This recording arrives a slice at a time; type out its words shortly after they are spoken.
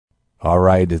All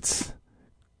right, it's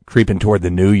creeping toward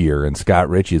the new year, and Scott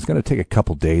Ritchie is going to take a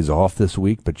couple days off this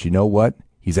week, but you know what?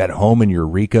 He's at home in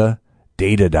Eureka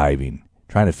data diving,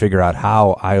 trying to figure out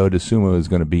how Ayo Dosunmu is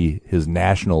going to be his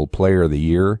National Player of the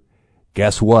Year.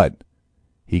 Guess what?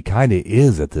 He kind of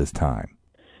is at this time.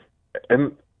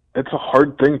 And it's a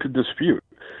hard thing to dispute.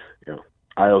 You know,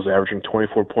 Ayo's averaging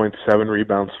 24 points, 7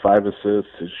 rebounds, 5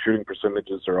 assists. His shooting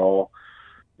percentages are all,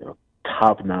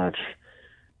 top-notch.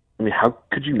 I mean, how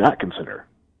could you not consider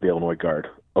the Illinois guard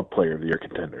a Player of the Year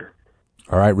contender?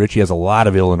 All right, Richie has a lot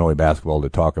of Illinois basketball to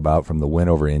talk about, from the win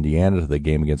over Indiana to the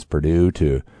game against Purdue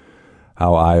to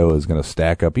how Ayo is going to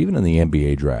stack up even in the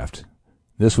NBA draft.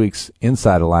 This week's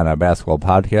Inside Illini Basketball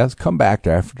podcast come back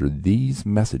after these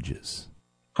messages.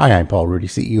 Hi, I'm Paul Rudy,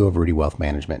 CEO of Rudy Wealth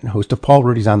Management and host of Paul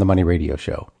Rudy's On the Money radio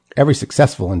show. Every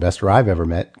successful investor I've ever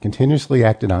met continuously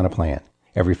acted on a plan.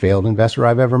 Every failed investor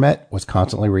I've ever met was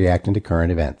constantly reacting to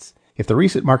current events. If the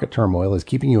recent market turmoil is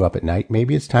keeping you up at night,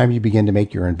 maybe it's time you begin to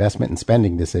make your investment and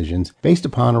spending decisions based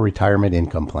upon a retirement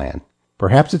income plan.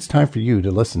 Perhaps it's time for you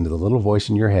to listen to the little voice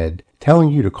in your head telling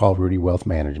you to call Rudy Wealth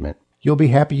Management. You'll be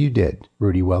happy you did.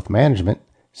 Rudy Wealth Management,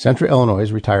 Central Illinois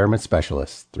Retirement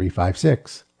Specialist,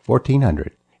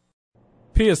 356-1400.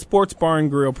 Pia Sports Bar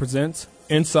and Grill presents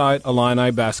Inside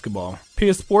Illini Basketball.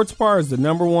 Pia Sports Bar is the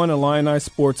 #1 Illini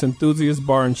sports enthusiast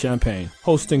bar in Champaign,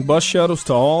 hosting bus shuttles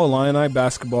to all Illini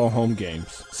basketball home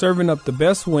games, serving up the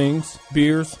best wings,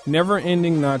 beers,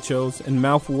 never-ending nachos, and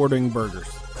mouth-watering burgers.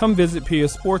 Come visit Pia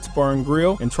Sports Bar and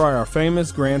Grill and try our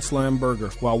famous Grand Slam burger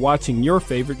while watching your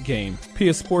favorite game.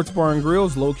 Pia Sports Bar and Grill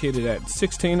is located at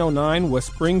 1609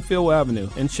 West Springfield Avenue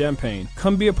in Champaign.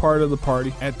 Come be a part of the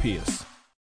party at Pia's.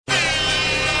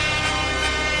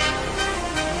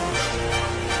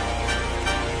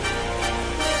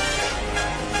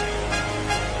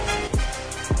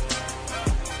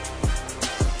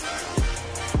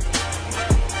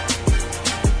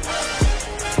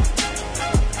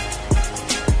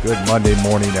 Good Monday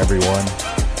morning, everyone.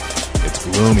 It's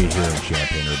gloomy here in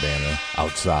Champaign-Urbana,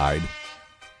 outside,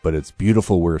 but it's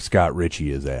beautiful where Scott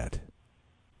Ritchie is at.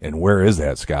 And where is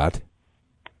that, Scott?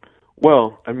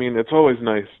 Well, I mean, it's always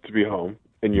nice to be home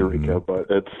in Eureka, but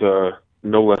it's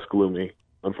no less gloomy,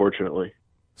 unfortunately.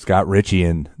 Scott Ritchie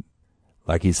in,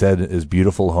 like he said, his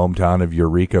beautiful hometown of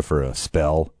Eureka for a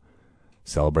spell.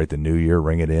 Celebrate the new year,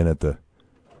 ring it in at the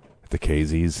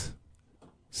KZ's.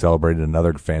 Celebrated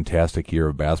another fantastic year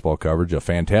of basketball coverage, a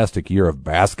fantastic year of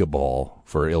basketball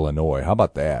for Illinois. How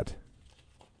about that,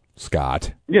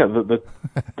 Scott? Yeah, the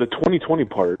 2020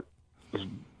 part is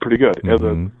pretty good.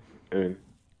 The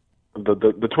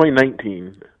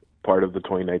 2019 part of the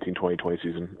 2019-2020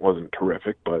 season wasn't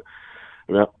terrific, but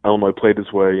I mean, Illinois played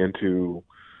its way into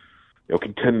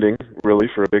contending really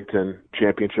for a Big Ten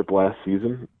championship last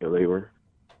season. They were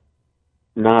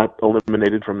not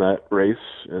eliminated from that race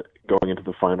going into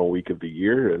the final week of the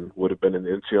year, and would have been in the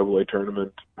NCAA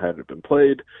tournament had it been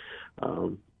played.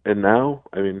 And now,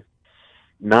 I mean,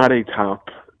 not a top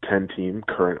 10 team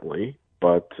currently,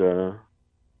 but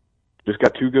just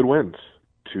got 2 good wins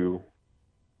to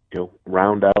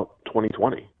round out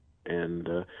 2020 and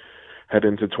head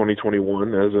into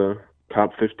 2021 as a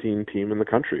top 15 team in the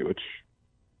country, which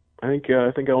I think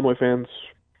Illinois fans,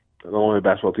 the Illinois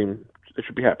basketball team, they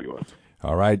should be happy with.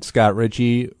 All right, Scott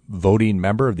Ritchie, voting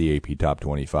member of the AP Top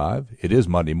 25. It is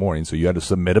Monday morning, so you had to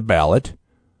submit a ballot.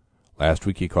 Last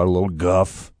week you caught a little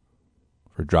guff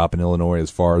for dropping Illinois as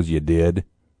far as you did.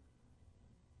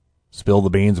 Spill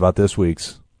the beans about this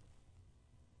week's.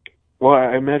 Well,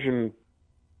 I imagine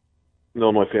the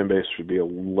Illinois fan base should be a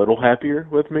little happier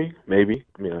with me, maybe.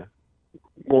 I mean, I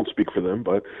won't speak for them,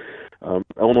 but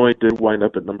Illinois did wind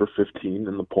up at number 15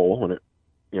 in the poll when it,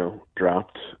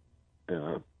 dropped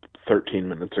 13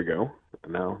 minutes ago,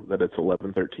 now that it's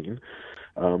 11-13.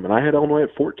 And I had Illinois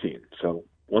at 14, so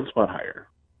 1 spot higher.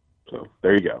 So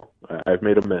there you go. I've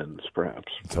made amends,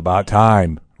 perhaps. It's about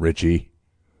time, Richie.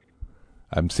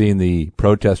 I'm seeing the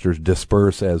protesters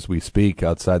disperse as we speak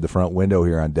outside the front window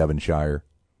here on Devonshire.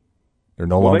 They're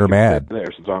no longer mad.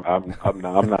 There, since I'm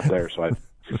not there, so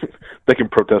they can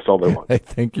protest all they want. They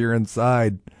think you're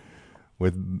inside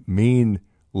with mean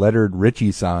lettered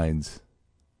Richie signs.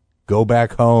 Go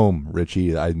back home,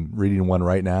 Richie. I'm reading one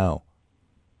right now.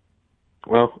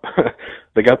 Well,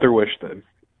 they got their wish then.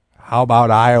 How about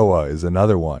Iowa is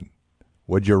another one.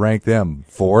 Would you rank them?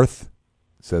 4th?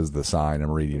 Says the sign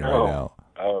I'm reading right now.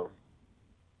 Oh,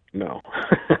 no.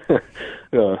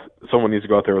 Someone needs to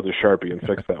go out there with a Sharpie and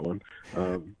fix that one.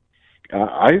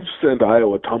 I sent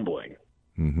Iowa tumbling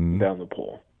down the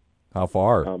poll. How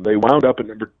far? They wound up at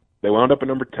number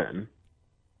 10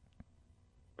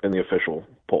 in the official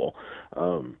poll.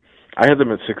 I had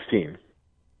them at 16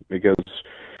 because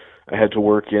I had to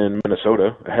work in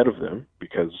Minnesota ahead of them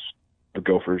because the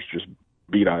Gophers just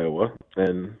beat Iowa.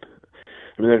 And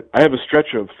I mean, I have a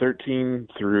stretch of 13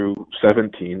 through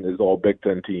 17 is all Big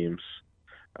Ten teams.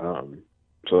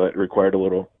 So that required a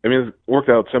little. I mean, it worked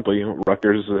out simply. You know,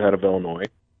 Rutgers is ahead of Illinois,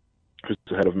 who's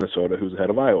ahead of Minnesota, who's ahead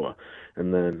of Iowa.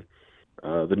 And then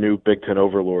the new Big Ten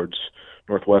overlords,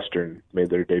 Northwestern, made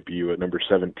their debut at number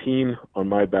 17 on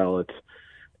my ballot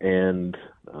and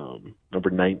number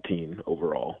 19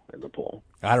 overall in the poll.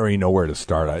 I don't even know where to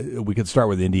start. We could start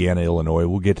with Indiana, Illinois.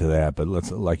 We'll get to that, but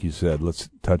let's, like you said, let's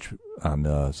touch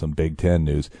on some Big Ten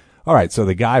news. All right, so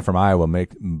the guy from Iowa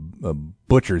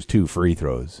butchers 2 free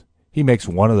throws. He makes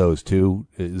one of those 2.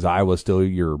 Is Iowa still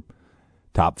your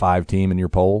top 5 team in your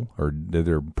poll, or did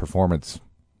their performance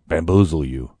bamboozle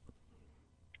you?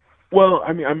 Well,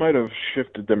 I mean, I might have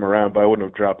shifted them around, but I wouldn't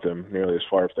have dropped them nearly as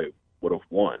far if they would have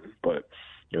won. But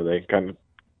you know, they kind of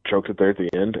choked it there at the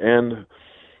end, and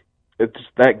it's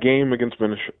that game against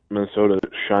Minnesota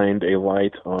that shined a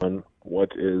light on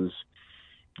what is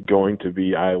going to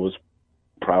be Iowa's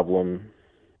problem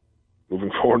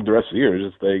moving forward the rest of the year.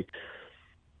 Is they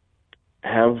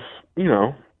have, you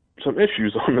know, some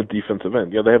issues on the defensive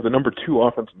end. Yeah, they have the number 2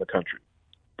 offense in the country.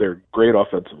 They're great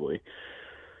offensively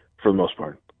for the most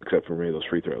part, except for maybe those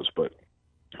free throws, but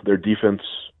their defense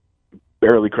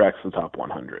barely cracks the top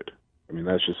 100. I mean,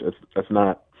 that's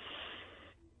not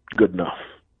good enough,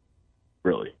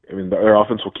 really. I mean, their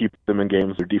offense will keep them in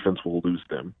games, their defense will lose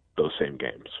them those same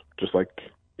games, just like,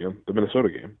 you know, the Minnesota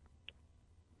game.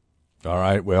 All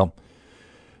right, well,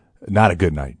 not a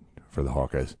good night for the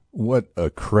Hawkeyes. What a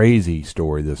crazy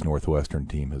story this Northwestern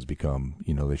team has become.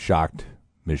 You know, they shocked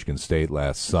Michigan State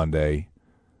last Sunday.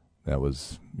 That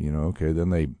was, you know, okay,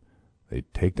 then they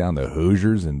take down the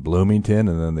Hoosiers in Bloomington,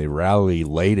 and then they rally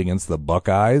late against the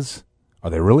Buckeyes. Are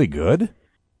they really good?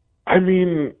 I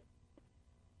mean,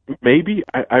 maybe.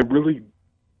 I really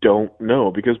don't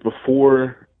know, because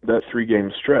before that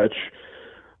 3-game stretch,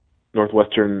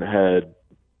 Northwestern had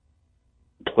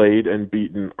played and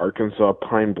beaten Arkansas,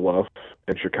 Pine Bluff,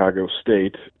 and Chicago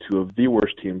State, 2 of the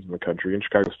worst teams in the country. And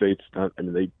Chicago State's not, I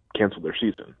mean, they canceled their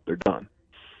season. They're done.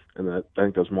 And that, I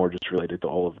think that's more just related to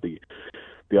all of the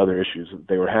other issues that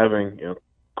they were having. You know, of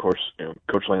course, you know,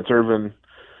 Coach Lance Irvin,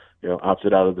 you know,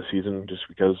 opted out of the season just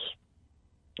because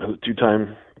as a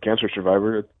 2-time cancer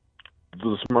survivor, it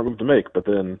was a smart move to make. But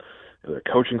then, you know, their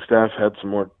coaching staff had some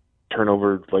more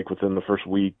turnover, like within the first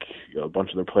week. You know, a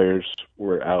bunch of their players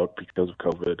were out because of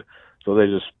COVID, so they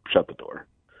just shut the door.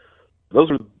 Those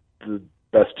were the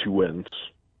best 2 wins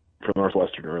for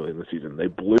Northwestern early in the season. They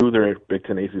blew their Big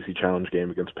Ten ACC Challenge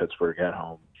game against Pittsburgh at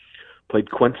home. Played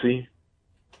Quincy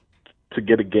to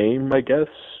get a game, I guess.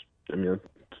 I mean,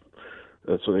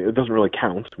 so it doesn't really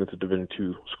count. It's a Division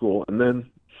II school. And then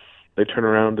they turn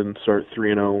around and start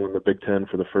 3-0 in the Big Ten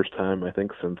for the first time, I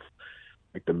think, since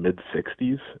like the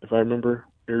mid-'60s, if I remember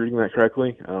reading that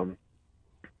correctly. And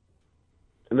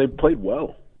they played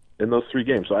well in those 3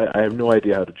 games. So I have no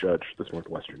idea how to judge this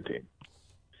Northwestern team.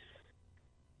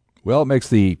 Well, it makes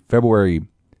the February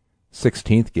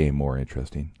 16th game more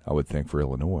interesting, I would think, for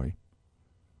Illinois.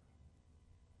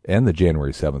 And the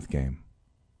January 7th game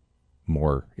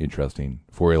more interesting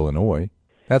for Illinois.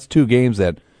 That's 2 games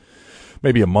that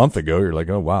maybe a month ago you're like,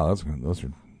 oh, wow,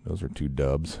 those are 2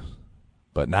 dubs.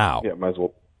 But now. Yeah, might as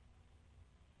well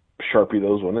Sharpie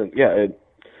those one in. Yeah,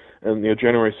 and you know,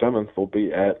 January 7th will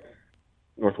be at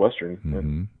Northwestern. Mm-hmm.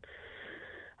 And,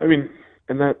 I mean,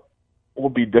 and that will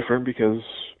be different because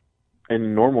in a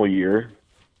normal year,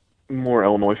 more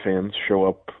Illinois fans show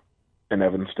up in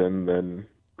Evanston than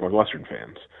Northwestern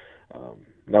fans.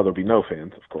 Now there'll be no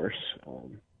fans, of course.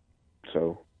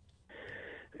 So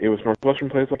it was Northwestern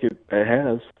plays like it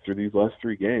has through these last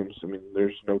 3 games. I mean,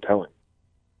 there's no telling,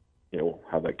 you know,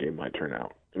 how that game might turn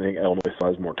out. I think Illinois still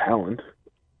has more talent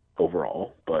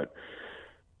overall, but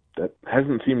that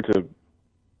hasn't seemed to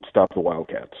stop the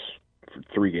Wildcats for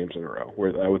 3 games in a row,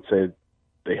 where I would say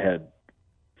they had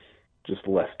just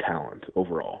less talent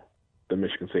overall than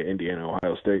Michigan State, Indiana,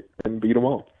 Ohio State, and beat them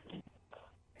all.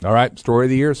 All right, story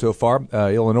of the year so far.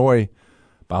 Illinois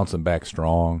bouncing back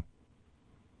strong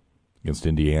against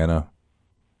Indiana.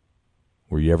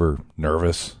 Were you ever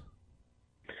nervous?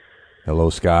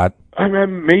 Hello, Scott. I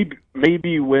mean,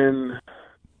 maybe when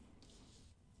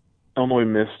Illinois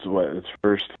missed its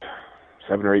first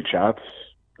 7 or 8 shots,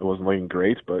 it wasn't looking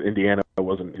great. But Indiana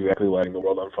wasn't exactly lighting the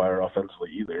world on fire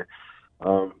offensively either.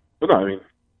 But no, I mean,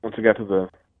 once it got to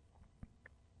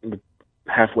the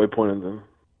halfway point in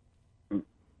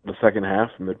the second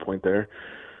half, midpoint there,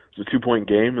 it was a 2-point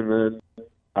game, and then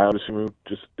Ayo Dosunmu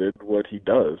just did what he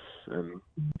does, and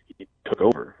he took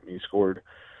over. He scored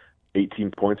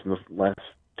 18 points in the last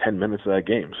 10 minutes of that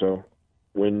game. So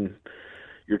when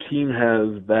your team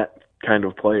has that kind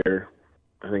of player,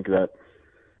 I think that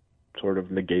sort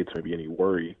of negates maybe any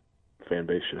worry fan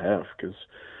base should have, because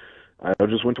Ayo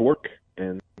just went to work,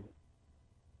 and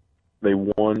they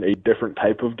won a different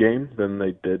type of game than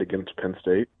they did against Penn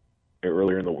State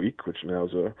earlier in the week, which now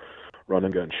is a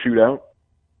run-and-gun shootout,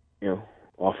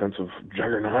 offensive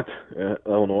juggernaut at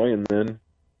Illinois, and then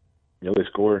they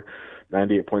score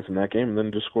 98 points in that game and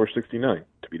then just score 69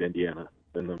 to beat Indiana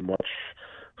in a much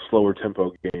slower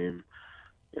tempo game,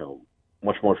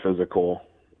 much more physical,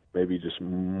 maybe just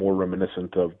more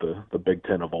reminiscent of the Big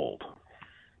Ten of old.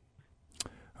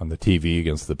 On the TV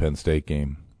against the Penn State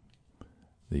game,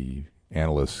 the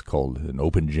analysts called an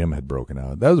open gym had broken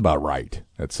out. That was about right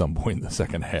at some point in the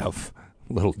second half.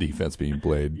 Little defense being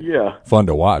played. Yeah. Fun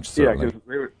to watch, certainly. Yeah, because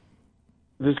they were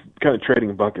just kind of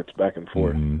trading buckets back and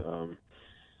forth. Mm-hmm.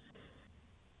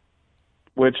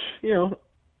 Which,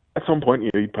 at some point,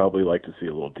 you'd probably like to see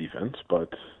a little defense,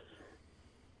 but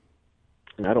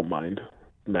I don't mind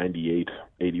 98,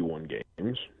 81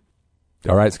 games.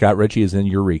 All right, Scott Ritchie is in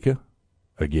Eureka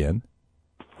again.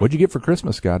 What'd you get for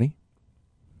Christmas, Scotty?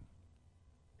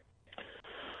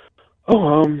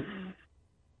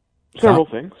 Several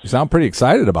things. You sound pretty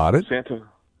excited about it.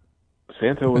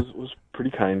 Santa was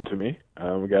pretty kind to me.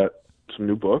 We got some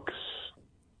new books,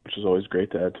 which is always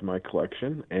great to add to my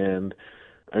collection. And,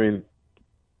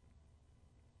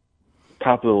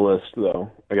 top of the list,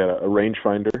 though, I got a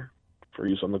rangefinder for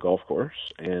use on the golf course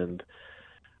and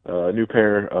a new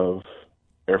pair of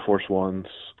Air Force Ones,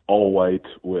 all white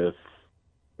with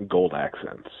gold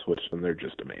accents, and they're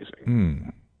just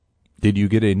amazing. Did you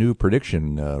get a new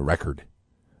prediction record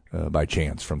by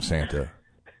chance from Santa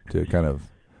to kind of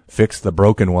fix the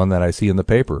broken one that I see in the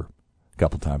paper a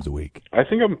couple times a week? I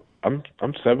think I'm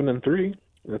 7-3.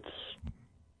 That's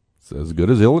as good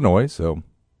as Illinois, so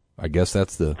I guess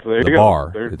that's the go.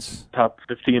 bar. They're It's top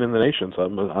 15 in the nation, so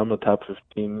I'm a top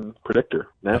 15 predictor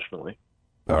nationally.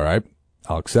 All right,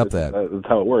 I'll accept that. That's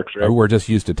how it works, right? We're just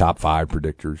used to top 5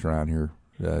 predictors around here.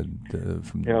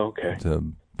 Okay.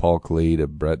 To Paul Klee, to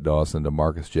Brett Dawson, to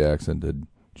Marcus Jackson, to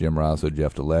Jim Rosso,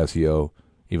 Jeff DeLassio,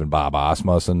 even Bob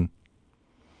Osmussen.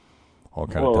 All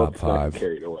kind of top 5.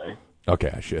 Carried away.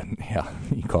 Okay, I shouldn't. Yeah,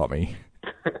 you caught me.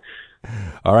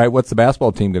 All right, what's the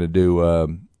basketball team going to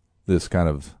do this kind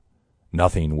of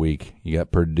nothing week? You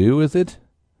got Purdue, is it?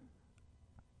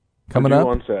 Coming Purdue up?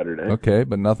 on Saturday. Okay,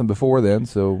 but nothing before then,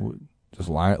 so just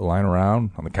lying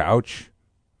around on the couch?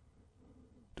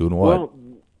 Doing what? Well,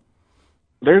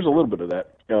 there's a little bit of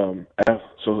that.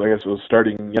 So I guess it was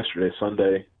starting yesterday,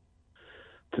 Sunday,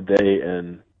 today,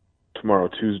 and tomorrow,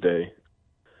 Tuesday,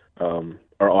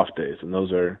 are off days, and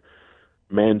those are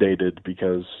mandated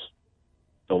because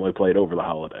they only played over the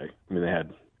holiday. They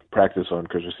had practice on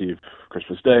Christmas Eve,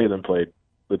 Christmas Day, then played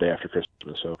the day after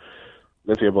Christmas. So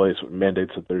the NCAA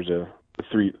mandates that there's a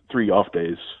three off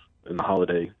days in the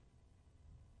holiday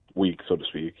week, so to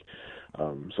speak.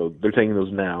 So they're taking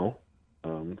those now.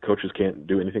 Coaches can't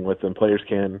do anything with them. Players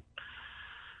can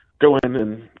go in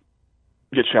and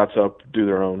get shots up, do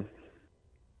their own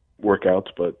workouts,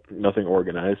 but nothing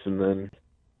organized. And then,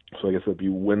 so I guess it'd be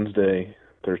Wednesday,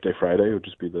 Thursday, Friday would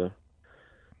just be the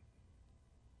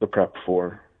prep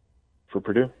for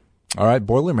Purdue. All right,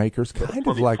 Boilermakers,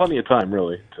 plenty of time,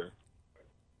 really.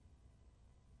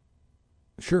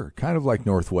 Sure, kind of like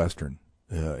Northwestern,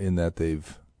 in that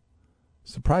they've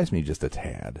surprised me just a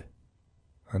tad.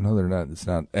 I know it's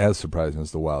not as surprising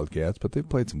as the Wildcats, but they've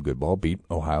played some good ball, beat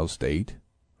Ohio State,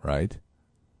 right?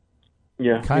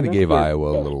 Yeah. Kind of gave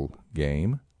Iowa a little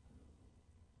game.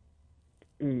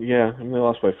 Yeah, they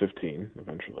lost by 15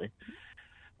 eventually.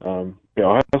 Ohio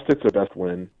State's their best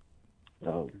win.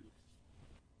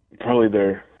 Probably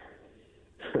their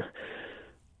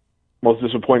most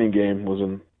disappointing game was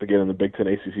in the Big Ten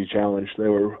ACC Challenge. They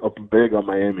were up big on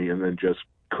Miami and then just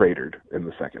cratered in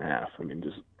the second half.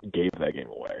 Just gave that game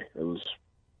away. It was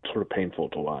sort of painful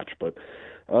to watch. But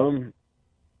a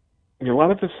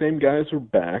lot of the same guys are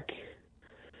back,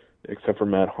 except for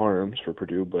Matt Harms for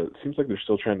Purdue, but it seems like they're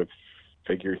still trying to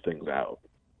figure things out.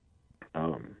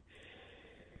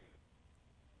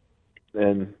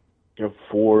 And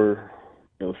for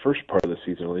the first part of the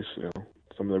season, at least,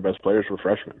 some of their best players were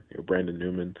freshmen. Brandon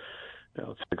Newman,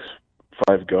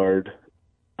 6'5" guard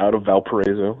out of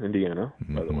Valparaiso, Indiana,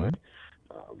 by the way.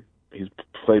 He's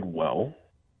played well.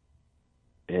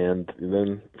 And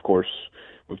then, of course,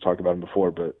 we've talked about him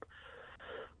before, but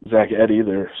Zach Edey,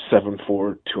 their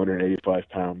 7'4",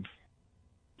 285-pound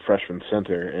freshman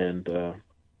center, and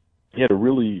he had a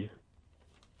really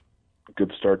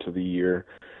good start to the year,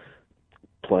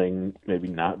 playing maybe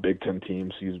not Big Ten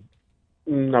teams. He's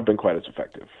not been quite as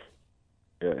effective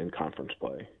in conference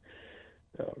play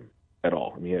at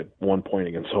all. I mean, he had 1 point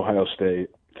against Ohio State,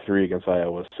 3 against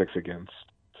Iowa, 6 against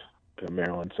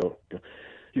Maryland. So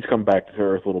he's come back to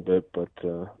earth a little bit, but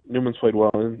Newman's played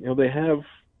well, and they have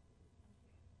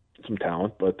some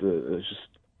talent, but it's just,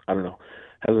 I don't know,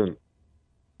 hasn't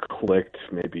clicked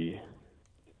maybe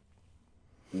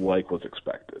like was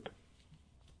expected.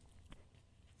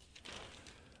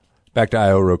 Back to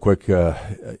Io real quick.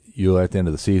 You at the end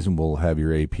of the season will have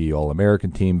your AP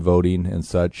All-American team voting and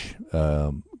such.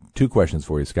 2 questions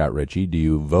for you, Scott Ritchie. Do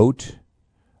you vote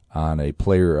on a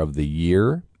player of the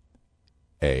year,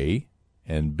 A?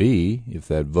 And B, if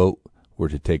that vote were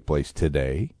to take place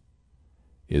today,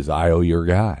 is Io your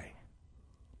guy?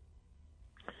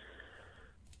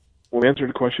 Well, the answer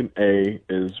to question A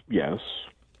is yes.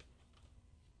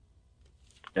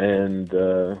 And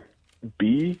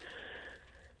B,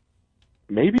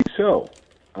 maybe so.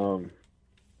 I mean,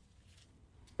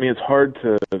 it's hard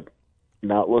to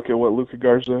not look at what Luka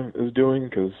Garza is doing,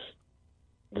 because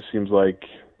it seems like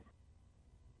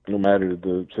no matter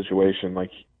the situation,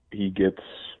 like he gets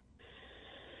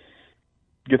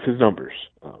his numbers.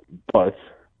 But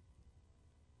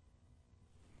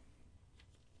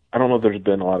I don't know if there's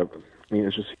been a lot of. I mean,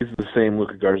 it's just he's the same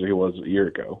Luka Garza he was a year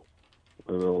ago,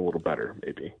 a little better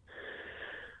maybe.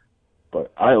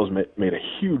 But Io's made a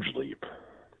huge leap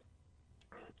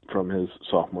from his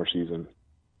sophomore season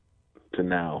to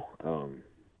now.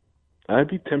 I'd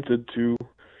be tempted to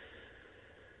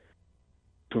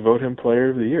vote him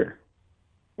Player of the Year,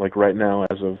 like right now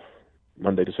as of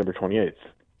Monday, December 28th.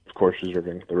 Of course,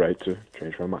 reserving the right to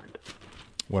change my mind.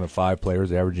 One of 5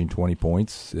 players averaging 20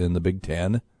 points in the Big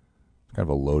Ten. Kind of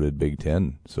a loaded Big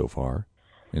Ten so far,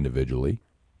 individually.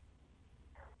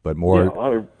 But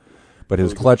more. But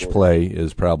his clutch play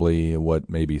is probably what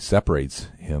maybe separates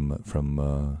him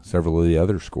from several of the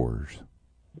other scorers.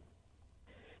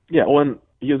 Yeah, well, and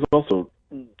he is also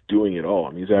doing it all.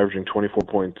 I mean, he's averaging 24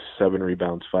 points, 7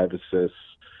 rebounds, 5 assists,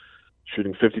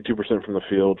 shooting 52% from the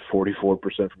field, 44%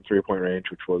 from three-point range,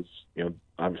 which was,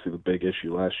 obviously the big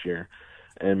issue last year,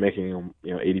 and making him,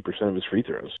 80% of his free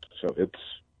throws. So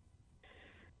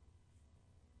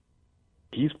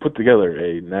he's put together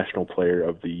a National Player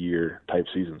of the Year type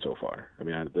season so far. I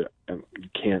mean, you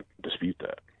can't dispute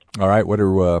that. All right, what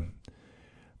are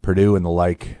Purdue and the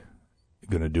like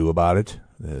going to do about it?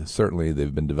 Certainly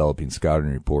they've been developing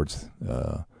scouting reports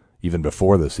even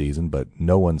before the season, but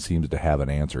no one seems to have an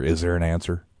answer. Is there an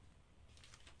answer?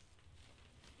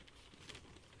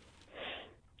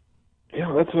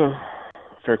 Yeah, that's a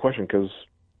fair question, because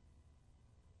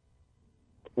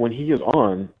when he is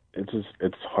on,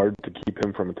 it's hard to keep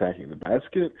him from attacking the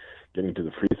basket, getting to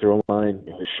the free throw line.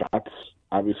 His shots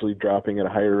obviously dropping at a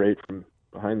higher rate from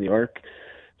behind the arc.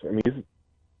 So I mean, he's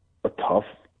a tough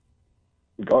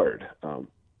guard.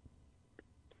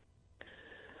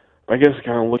 I guess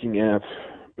kind of looking at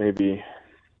maybe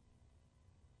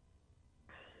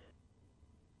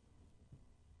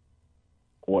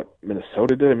what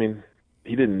Minnesota did. I mean,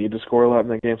 he didn't need to score a lot in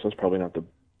that game, so it's probably not the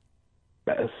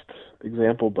best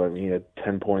example, but I mean, he had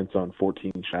 10 points on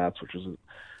 14 shots, which was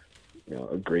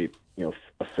a great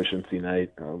efficiency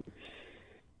night.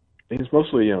 He's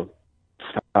mostly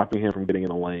stopping him from getting in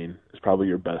the lane is probably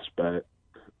your best bet,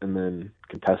 and then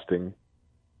contesting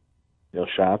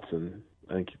shots, and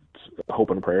I think it's a hope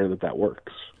and a prayer that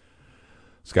works.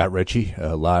 Scott Ritchie,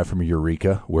 live from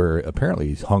Eureka, where apparently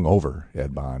he's hung over,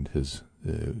 Ed Bond,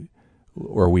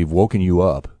 or we've woken you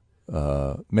up.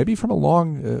 Maybe from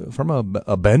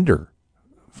a bender,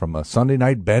 from a Sunday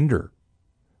night bender.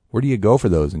 Where do you go for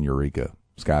those in Eureka,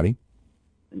 Scotty?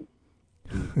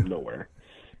 Nowhere.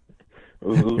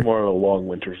 This is more of a long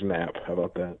winter's nap. How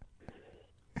about that?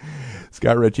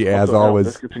 Scott Ritchie, as always.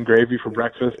 Biscuits and gravy for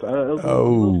breakfast.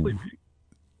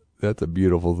 That's a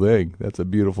beautiful thing. That's a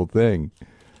beautiful thing.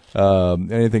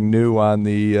 Anything new on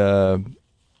the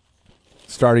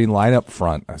starting lineup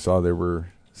front? I saw there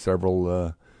were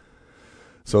several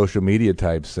social media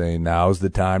types saying now's the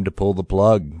time to pull the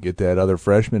plug, get that other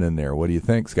freshman in there. What do you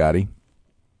think, Scotty?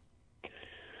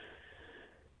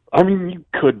 I mean, you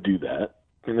could do that.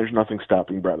 I mean, there's nothing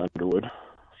stopping Brett Underwood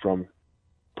from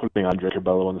putting Andre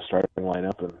Curbelo in the starting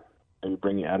lineup and maybe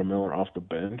bringing Adam Miller off the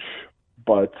bench.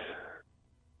 But,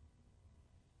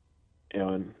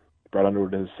 and Brett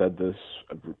Underwood has said this,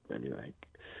 I mean,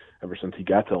 ever since he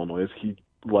got to Illinois, he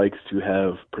likes to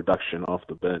have production off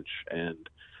the bench, and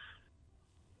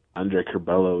Andre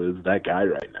Curbelo is that guy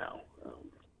right now.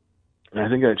 And I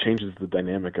think that changes the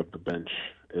dynamic of the bench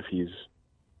if he's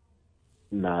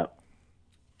not,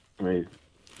 I mean,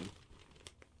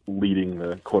 leading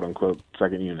the quote-unquote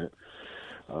second unit.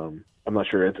 I'm not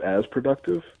sure it's as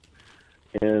productive.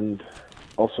 And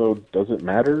also, does it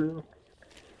matter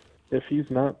if he's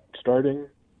not starting?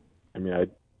 I mean,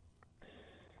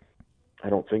 I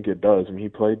don't think it does. I mean, he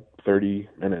played 30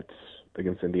 minutes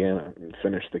against Indiana and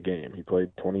finished the game. He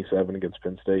played 27 against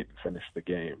Penn State and finished the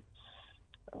game.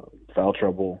 Foul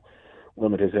trouble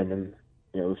limited him in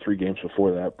the 3 games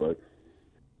before that, but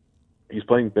he's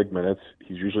playing big minutes.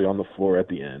 He's usually on the floor at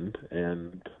the end,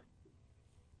 and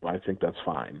I think that's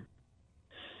fine.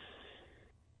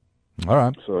 All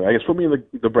right. So I guess put me in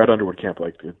the Brad Underwood camp.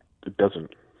 Like it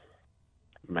doesn't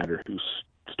matter who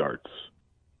starts.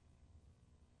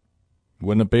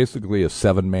 Wasn't it basically a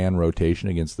 7-man rotation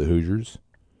against the Hoosiers?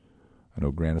 I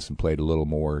know Grandison played a little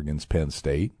more against Penn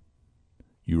State.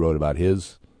 You wrote about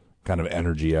his kind of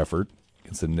energy effort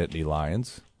against the Nittany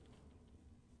Lions.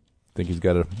 Think he's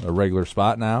got a regular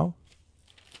spot now?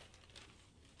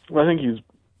 Well, I think he's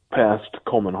past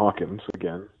Coleman Hawkins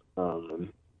again.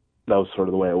 And that was sort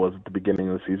of the way it was at the beginning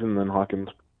of the season. Then Hawkins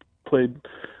played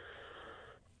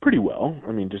pretty well.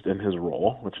 I mean, just in his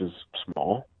role, which is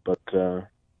small. But I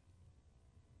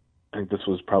think this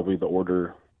was probably the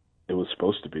order it was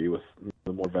supposed to be, with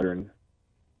the more veteran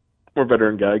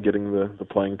guy getting the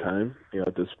playing time,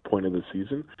 at this point of the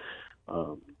season.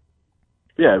 I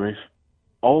mean,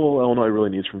 all Illinois really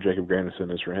needs from Jacob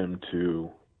Grandison is for him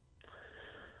to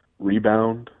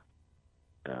rebound,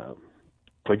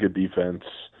 play good defense,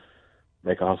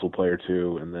 make a hustle play or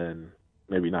two, and then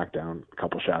maybe knock down a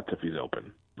couple shots if he's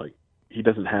open. Like, he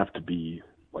doesn't have to be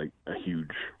like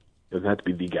doesn't have to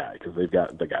be the guy, because they've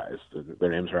got the guys.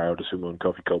 Their names are Ayo Dosunmu and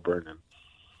Kofi Coburn, and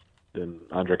then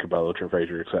Andre Cabello, Trent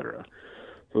Frazier, etc.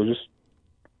 So just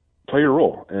play your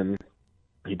role, and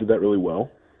he did that really well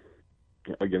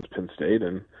against Penn State.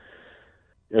 And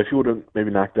if he would have maybe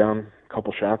knocked down a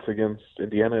couple shots against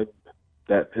Indiana,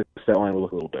 that his stat line would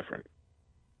look a little different.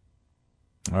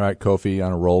 All right, Kofi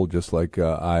on a roll just like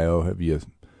Ayo.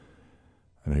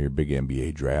 I know you're a big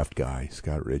NBA draft guy,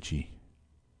 Scott Ritchie.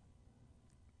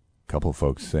 A couple of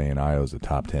folks saying Ayo's a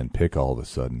top 10 pick all of a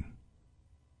sudden.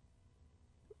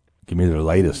 Give me the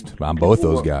latest on both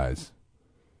those guys.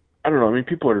 I don't know. I mean,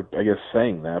 people are, I guess,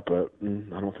 saying that, but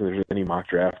I don't think there's any mock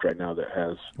draft right now that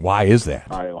has. Why is that?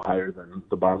 Ayo higher than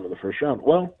the bottom of the first round.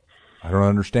 Well, I don't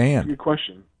understand. Good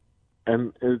question,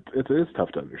 and it is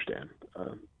tough to understand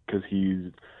because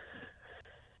he's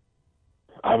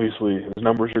obviously, his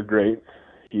numbers are great.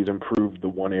 He's improved the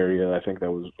one area I think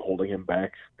that was holding him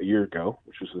back a year ago,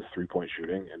 which was his 3-point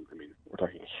shooting, and I mean, we're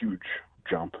talking a huge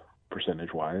jump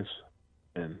percentage-wise.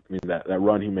 And I mean, that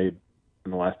run he made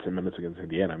in the last 10 minutes against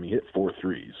Indiana, I mean, he hit 4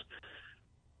 threes.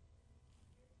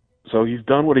 So he's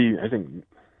done what he, I think,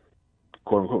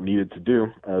 quote-unquote, needed to do.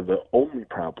 The only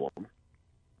problem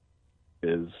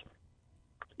is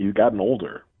he's gotten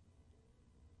older.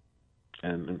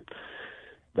 And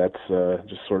that's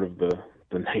just sort of the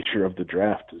nature of the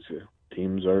draft. Is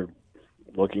teams are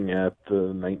looking at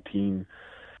the 18,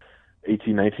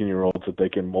 19-year-olds that they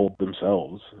can mold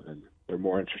themselves, and they're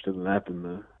more interested in that than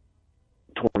the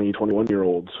 20,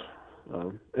 21-year-olds.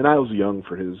 And I was young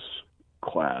for his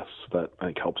class. That, I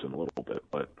think, helps him a little bit.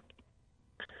 But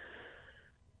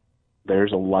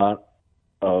there's a lot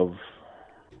of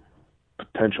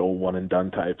potential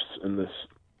one-and-done types in this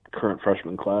current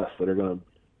freshman class that are going to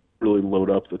really load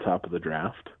up the top of the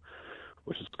draft,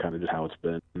 which is kind of just how it's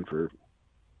been for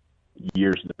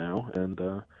years now. And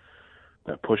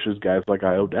that pushes guys like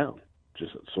Ayo down.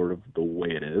 Just sort of the way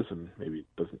it is, and maybe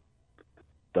it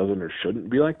doesn't or shouldn't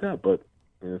be like that, but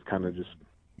it's kind of just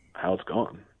how it's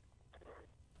gone.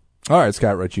 All right,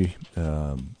 Scott Ritchie,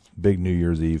 big New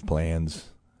Year's Eve plans.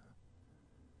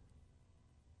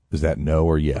 Is that no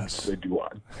or yes? Do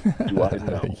I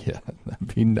know? Yeah, I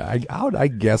mean, how would I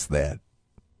guess that?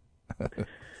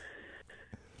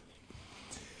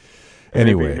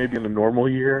 Anyway, maybe in the normal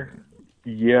year,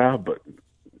 yeah, but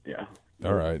yeah.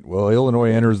 All right. Well,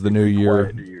 Illinois enters the new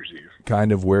year New Year's Eve,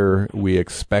 kind of where we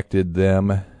expected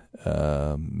them,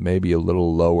 maybe a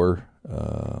little lower.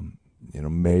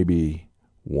 Maybe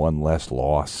one less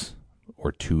loss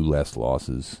or 2 less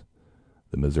losses.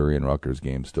 The Missouri and Rutgers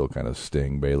game still kind of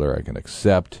sting. Baylor, I can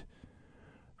accept.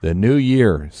 The new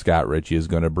year, Scott Ritchie, is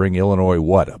going to bring Illinois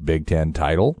what? A Big Ten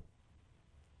title?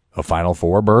 A Final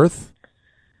Four berth?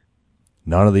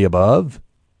 None of the above?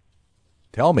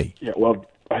 Tell me. Yeah, well,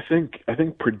 I think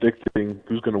predicting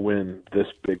who's going to win this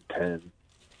Big Ten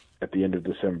at the end of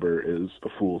December is a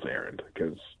fool's errand,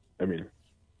 because, I mean,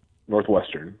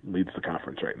 Northwestern leads the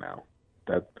conference right now.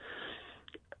 I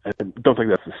don't think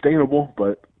that's sustainable,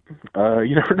 but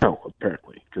You never know,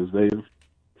 apparently, because they've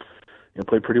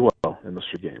played pretty well in those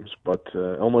 3 games. But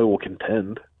Illinois will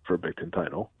contend for a Big Ten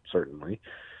title, certainly.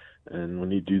 And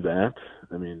when you do that,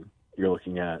 I mean, you're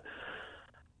looking at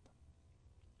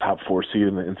top 4 seed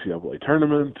in the NCAA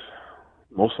tournament,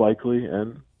 most likely.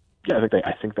 And yeah,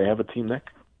 I think they have a team that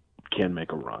can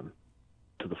make a run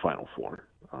to the Final Four.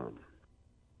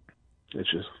 It's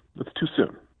too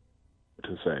soon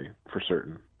to say for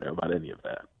certain about any of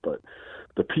that. But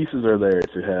the pieces are there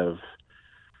to have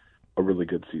a really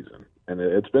good season. And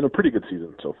it's been a pretty good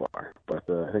season so far. But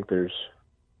I think there's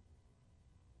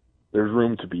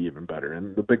room to be even better.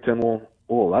 And the Big Ten will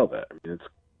allow that. I mean, it's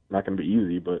not going to be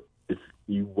easy, but if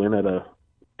you win at a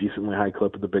decently high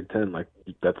clip of the Big Ten, like,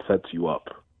 that sets you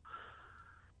up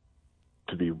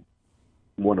to be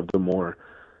one of the more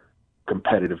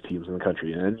competitive teams in the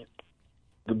country. And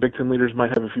the Big Ten leaders might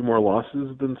have a few more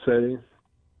losses than, say,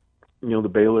 the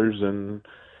Baylors and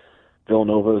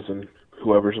Villanovas and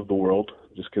whoever's of the world,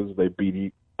 just because they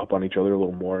beat up on each other a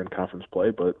little more in conference play,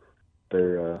 but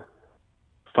they're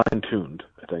fine-tuned,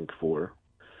 I think, for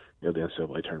the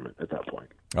NCAA tournament at that point.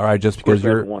 All right, just because you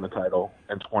haven't won a title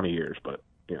in 20 years, but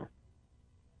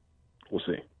we'll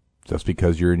see. Just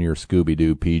because you're in your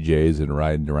Scooby-Doo PJs and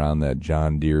riding around that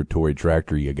John Deere toy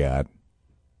tractor you got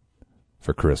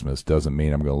for Christmas doesn't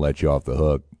mean I'm going to let you off the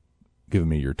hook. Giving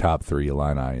me your top 3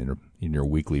 Illini in your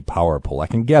weekly power poll. I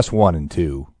can guess 1 and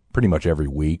 2 pretty much every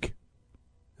week.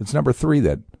 It's number 3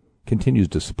 that continues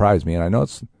to surprise me, and I know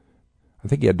I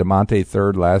think you had DeMonte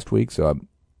 3rd last week, so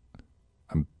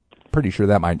I'm pretty sure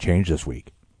that might change this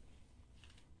week.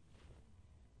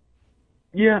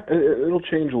 Yeah, it'll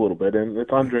change a little bit, and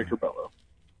it's Andre Curbelo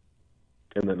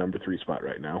in the number 3 spot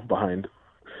right now, behind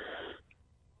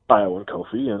Ayo and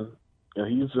Kofi, and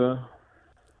he's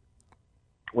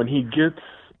when he gets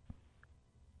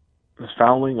his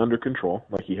fouling under control,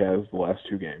 like he has the last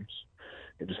 2 games.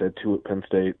 He just had 2 at Penn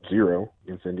State, 0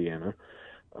 against Indiana.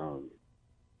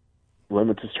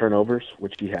 Limits his turnovers,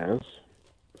 which he has,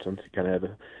 since he kind of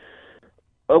had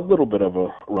a little bit of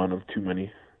a run of too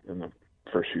many in the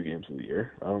first few games of the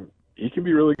year. He can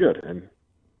be really good, and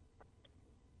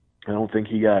I don't think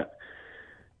he got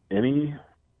any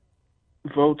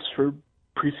votes for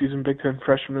preseason Big Ten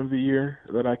Freshman of the Year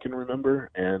that I can remember,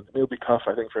 and it'll be tough,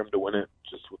 I think, for him to win it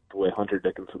just with the way Hunter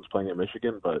Dickinson's playing at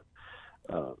Michigan, but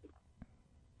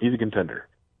he's a contender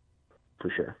for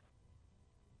sure.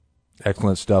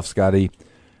 Excellent stuff, Scotty.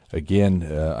 Again,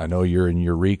 I know you're in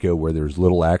Eureka where there's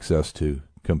little access to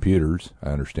computers, I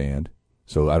understand.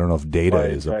 So I don't know if data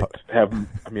is I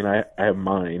have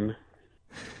mine,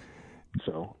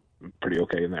 so I'm pretty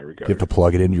okay in that regard. You have to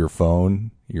plug it into your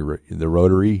phone, the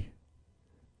rotary,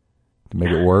 to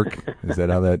make it work. Is that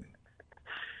how that?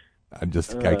 I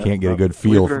can't get a good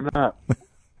feel. Believe it or not,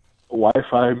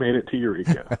 Wi-Fi made it to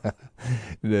Eureka.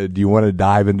 Do you want to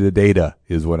dive into data?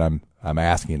 Is what I'm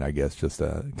asking. I guess just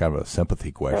a kind of a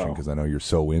sympathy question, because I know you're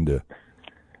so into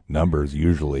numbers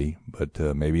usually, but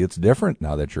maybe it's different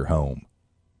now that you're home.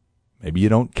 Maybe you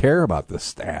don't care about the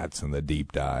stats and the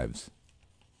deep dives.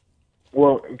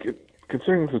 Well,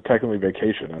 considering this is technically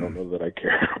vacation, I don't know that I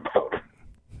care about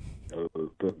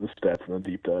the stats and the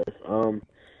deep dive. I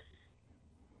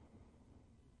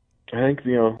think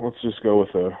let's just go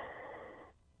with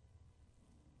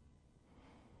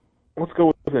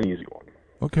an easy one.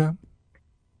 Okay.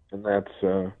 And that's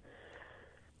Ayo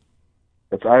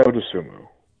Dosunmu.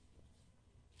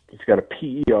 He's got a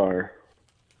PER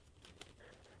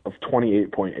of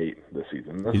 28.8 this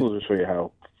season. This will just show you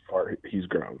how far he's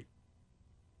grown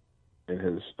in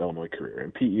his Illinois career.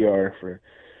 And PER, for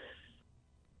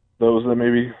those that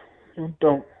maybe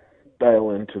don't dial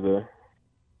into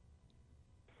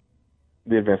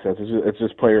the advanced stats, it's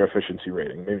just player efficiency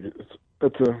rating. Maybe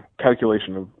it's a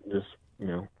calculation of just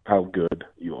how good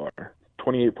you are.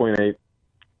 28.8, it's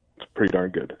pretty darn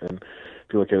good. And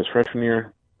if you look at his freshman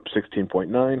year,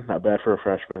 16.9, not bad for a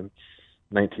freshman.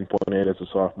 19.8 as a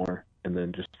sophomore, and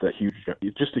then just a huge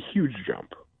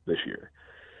jump this year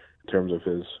in terms of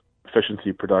his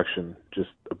efficiency, production, just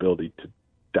ability to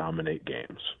dominate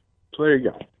games. So there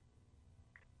you go.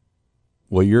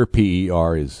 Well, your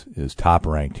PER is top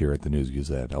ranked here at the News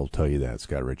Gazette. I'll tell you that,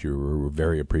 Scott Rich. We're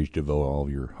very appreciative of all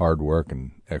of your hard work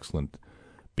and excellent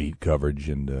beat coverage,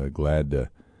 and glad to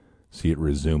see it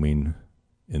resuming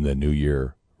in the new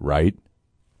year, right?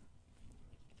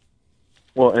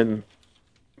 Well, and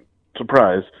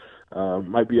surprise,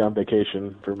 might be on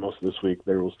vacation for most of this week.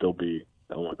 There will still be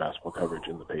Illinois basketball coverage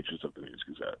in the pages of the News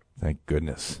Gazette. Thank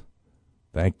goodness.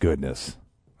 Thank goodness.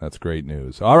 That's great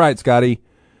news. All right, Scotty.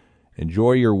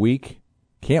 Enjoy your week.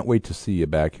 Can't wait to see you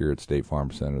back here at State Farm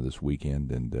Center this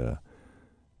weekend. And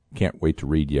Can't wait to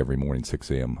read you every morning,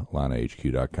 6 a.m.,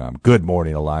 IlliniHQ.com. Good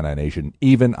morning, Illini Nation,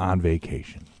 even on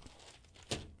vacation.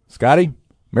 Scotty,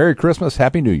 Merry Christmas,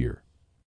 Happy New Year.